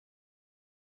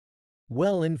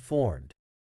Well-informed.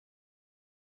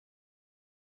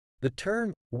 The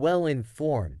term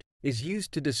well-informed is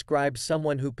used to describe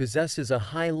someone who possesses a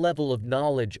high level of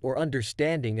knowledge or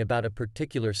understanding about a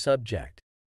particular subject.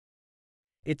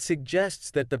 It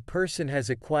suggests that the person has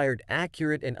acquired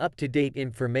accurate and up-to-date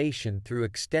information through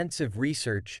extensive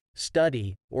research,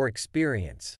 study, or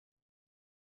experience.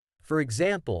 For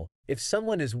example, if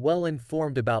someone is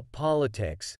well-informed about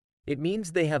politics, it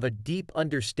means they have a deep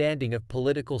understanding of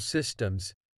political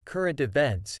systems, current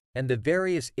events, and the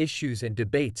various issues and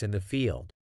debates in the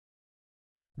field.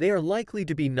 They are likely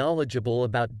to be knowledgeable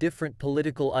about different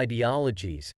political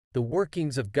ideologies, the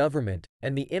workings of government,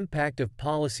 and the impact of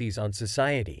policies on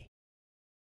society.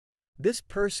 This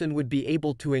person would be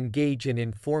able to engage in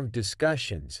informed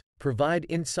discussions, provide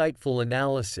insightful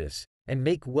analysis, and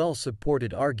make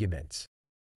well-supported arguments.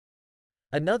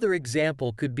 Another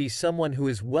example could be someone who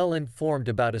is well-informed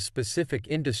about a specific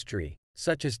industry,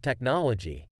 such as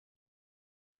technology.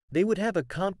 They would have a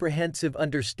comprehensive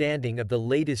understanding of the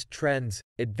latest trends,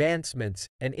 advancements,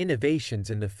 and innovations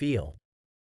in the field.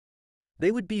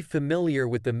 They would be familiar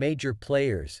with the major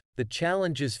players, the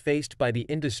challenges faced by the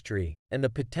industry, and the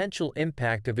potential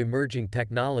impact of emerging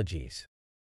technologies.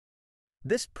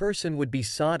 This person would be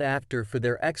sought after for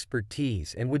their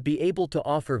expertise and would be able to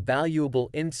offer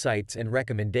valuable insights and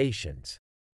recommendations.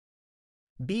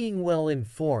 Being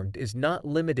well-informed is not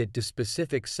limited to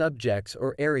specific subjects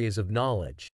or areas of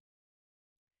knowledge.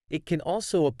 It can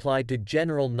also apply to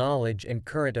general knowledge and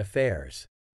current affairs.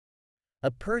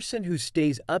 A person who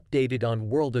stays updated on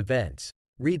world events,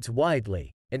 reads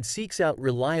widely, and seeks out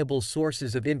reliable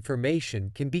sources of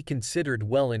information can be considered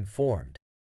well-informed.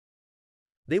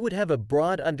 They would have a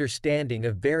broad understanding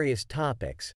of various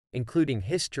topics, including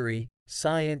history,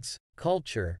 science,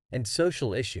 culture, and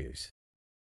social issues.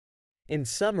 In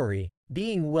summary,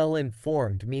 being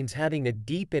well-informed means having a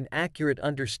deep and accurate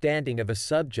understanding of a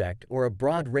subject or a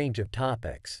broad range of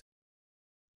topics.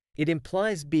 It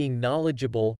implies being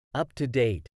knowledgeable,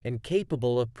 up-to-date, and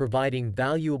capable of providing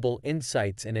valuable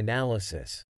insights and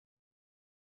analysis.